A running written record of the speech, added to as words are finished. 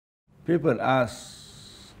People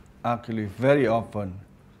ask actually very often,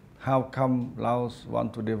 how come Laos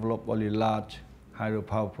want to develop only large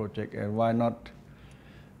hydropower project and why not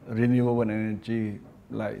renewable energy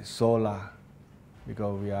like solar?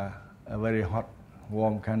 Because we are a very hot,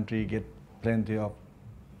 warm country, get plenty of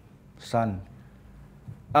sun.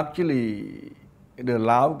 Actually, the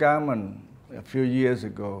Lao government a few years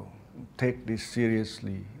ago take this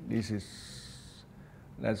seriously.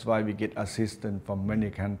 That's why we get assistance from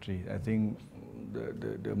many countries. I think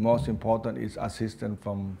the most important is assistance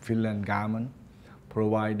from Finland government,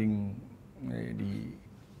 providing the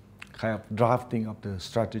kind of drafting of the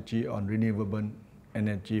strategy on renewable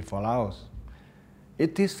energy for Laos.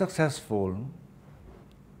 It is successful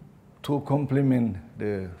to complement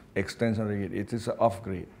the extension grid. It is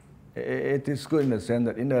off-grid. It is good in the sense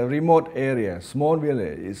that in a remote area, small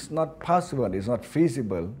village, it's not possible, it's not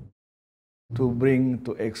feasible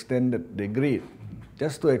to extend the grid.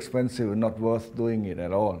 Just too expensive, not worth doing it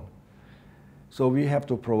at all. So we have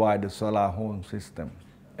to provide the solar home system.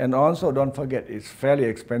 And also don't forget, it's fairly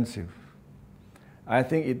expensive. I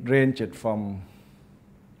think it ranged from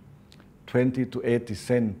 20 to 80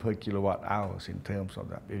 cents per kilowatt hours in terms of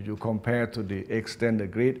that. If you compare to the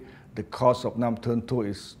extended grid, the cost of Nam Turn 2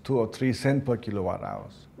 is 2 or 3 cents per kilowatt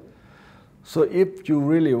hours. So if you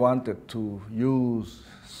really wanted to use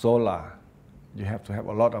solar, you have to have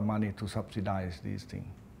a lot of money to subsidize these things.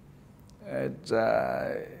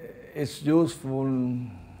 It's useful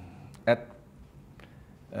at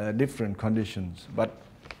different conditions, but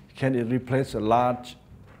can it replace a large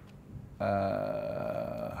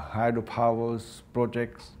hydropower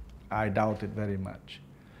projects? I doubt it very much.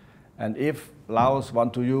 And if Laos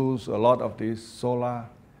want to use a lot of this solar,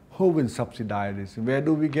 who will subsidize this? Where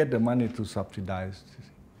do we get the money to subsidize this?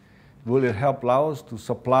 Will it help Laos to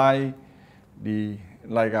supply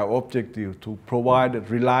like our objective, to provide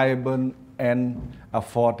reliable and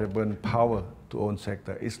affordable power to own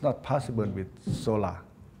sector? It's not possible with solar,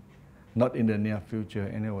 not in the near future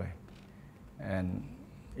anyway. And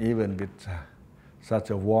even with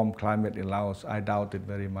such a warm climate in Laos, I doubt it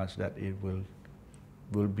very much that it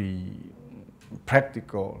will be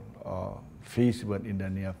practical or feasible in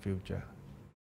the near future.